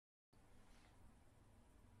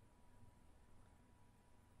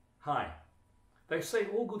Hi. They say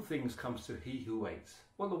all good things comes to he who waits.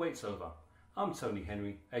 Well, the wait's over. I'm Tony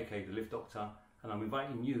Henry, aka The Lift Doctor, and I'm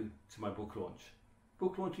inviting you to my book launch.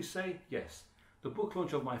 Book launch, you say? Yes. The book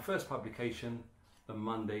launch of my first publication, The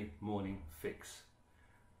Monday Morning Fix.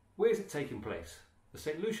 Where is it taking place? The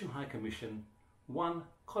St. Lucian High Commission, 1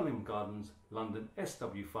 Collingham Gardens, London,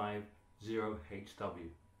 SW5 0HW.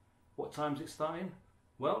 What time is it starting?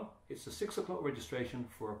 Well, it's a 6 o'clock registration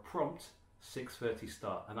for a prompt 6:30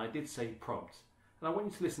 start, and I did say prompt. And I want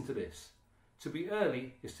you to listen to this. To be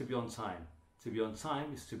early is to be on time. To be on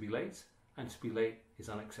time is to be late, and to be late is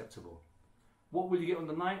unacceptable. What will you get on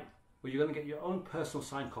the night? Well, you're going to get your own personal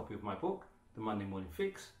signed copy of my book, The Monday Morning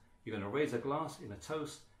Fix. You're going to raise a glass in a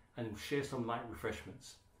toast and share some light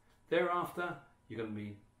refreshments. Thereafter, you're going to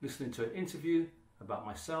be listening to an interview about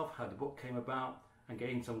myself, how the book came about, and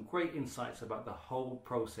getting some great insights about the whole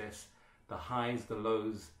process, the highs, the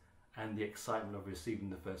lows, and the excitement of receiving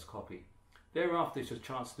the first copy. Thereafter, it's a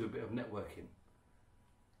chance to do a bit of networking.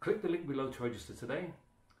 Click the link below to register today,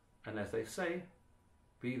 and as they say,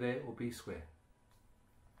 be there or be square.